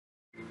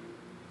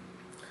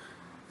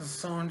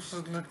So I'm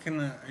just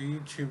looking at a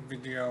YouTube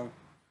video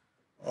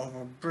of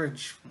a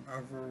bridge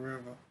over a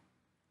river,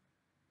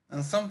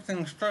 and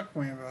something struck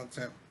me about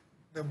it.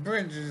 The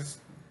bridge is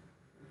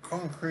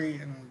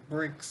concrete and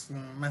bricks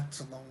and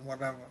metal and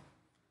whatever,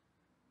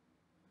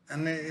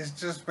 and it is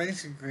just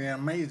basically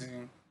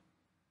amazing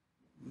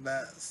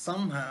that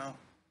somehow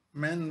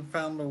men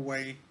found a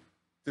way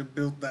to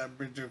build that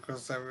bridge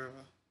across that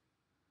river.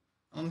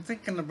 I'm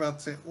thinking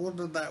about it, all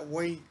of that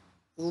weight,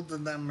 all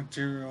of that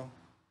material,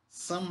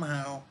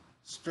 somehow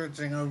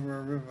stretching over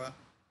a river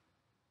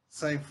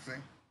safely.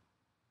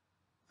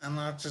 And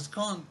I just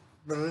can't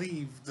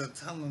believe the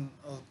talent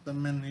of the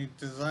men who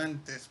designed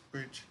this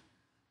bridge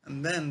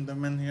and then the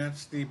men who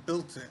actually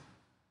built it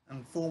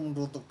and formed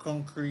all the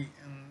concrete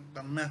and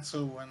the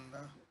metal and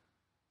the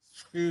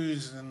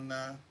screws and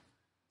the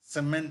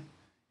cement.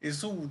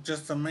 It's all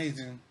just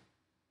amazing.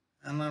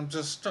 And I'm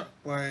just struck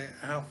by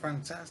how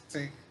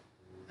fantastic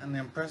and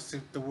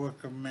impressive the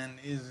work of men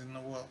is in the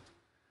world.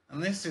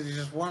 And this is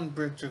just one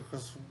bridge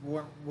across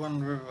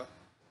one river.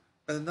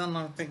 But then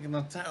I'm thinking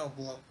of tower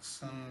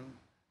blocks and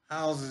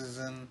houses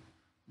and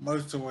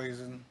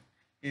motorways, and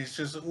it's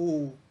just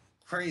all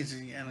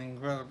crazy and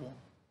incredible.